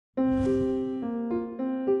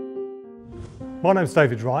My name's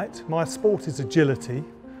David Wright. My sport is agility.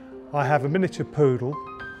 I have a miniature poodle.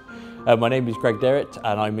 My name is Greg Derritt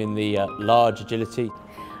and I'm in the large agility.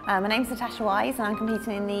 My name's Natasha Wise and I'm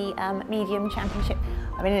competing in the medium championship.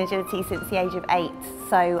 I've been in agility since the age of 8,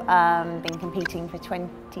 so been competing for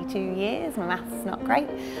 22 years. My maths is not great.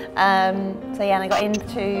 So yeah, and I got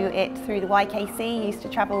into it through the YKC. Used to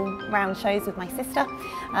travel around shows with my sister.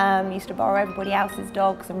 Used to borrow everybody else's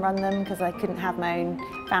dogs and run them because I couldn't have my own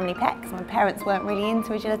family pets. My parents weren't really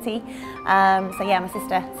into agility. So yeah, my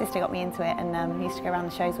sister got me into it and used to go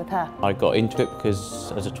around the shows with her. I got into it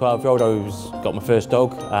because as a 12-year-old I got my first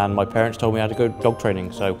dog and my parents told me how to go dog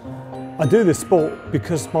training. So I do this sport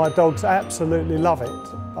because my dogs absolutely love it.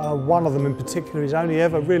 One of them in particular is only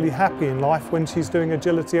ever really happy in life when she's doing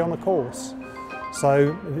agility on a course.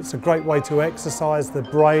 So it's a great way to exercise the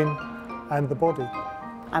brain and the body.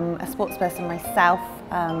 I'm a sports person myself.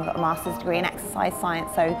 I've got a master's degree in exercise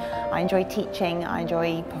science, so I enjoy teaching, I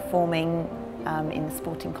enjoy performing in the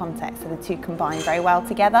sporting context, so the two combine very well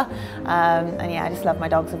together. And yeah, I just love my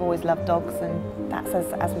dogs. I've always loved dogs, and that's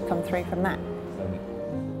as we've come through from that.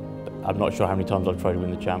 I'm not sure how many times I've tried to win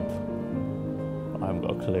the champ. I haven't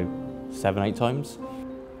got a clue. 7, 8 times.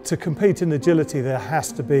 To compete in agility there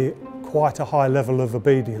has to be quite a high level of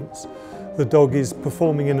obedience. The dog is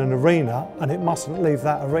performing in an arena and it mustn't leave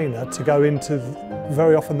that arena to go into,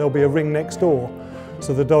 very often there'll be a ring next door.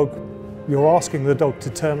 So you're asking the dog to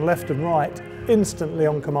turn left and right instantly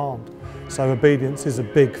on command. So obedience is a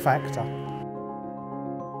big factor.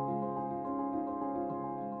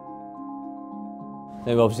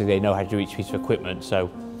 Obviously they know how to do each piece of equipment, so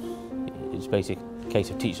it's basically a case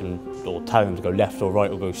of teaching them or telling them to go left or right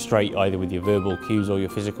or go straight, either with your verbal cues or your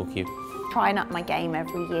physical cue. Trying up my game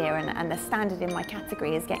every year, and the standard in my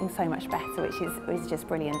category is getting so much better, which is just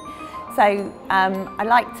brilliant. So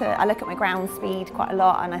I look at my ground speed quite a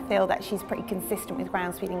lot, and I feel that she's pretty consistent with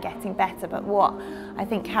ground speed and getting better, but what I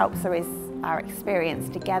think helps her is our experience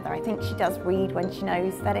together. I think she does read when she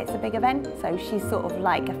knows that it's a big event, so she's sort of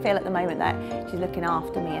like, I feel at the moment that she's looking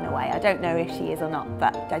after me in a way. I don't know if she is or not,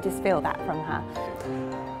 but I just feel that from her.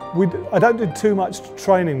 I don't do too much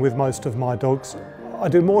training with most of my dogs. I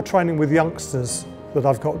do more training with youngsters that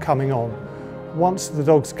I've got coming on. Once the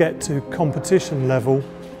dogs get to competition level,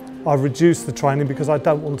 I reduce the training because I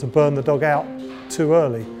don't want to burn the dog out too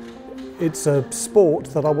early. It's a sport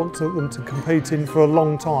that I want them to compete in for a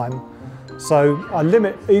long time. So I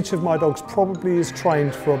limit each of my dogs probably is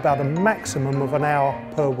trained for about a maximum of an hour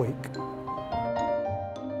per week.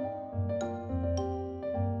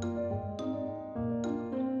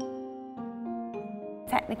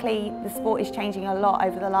 Technically, the sport is changing a lot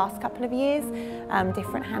over the last couple of years.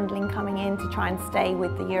 Different handling coming in to try and stay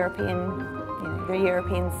with the European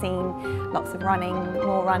scene. Lots of running,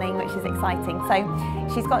 more running, which is exciting. So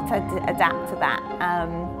she's got to adapt to that,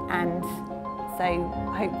 and so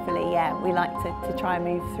hopefully, yeah, we like to try and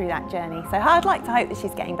move through that journey. So I'd like to hope that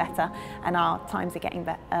she's getting better and our times are getting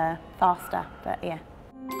faster. But yeah.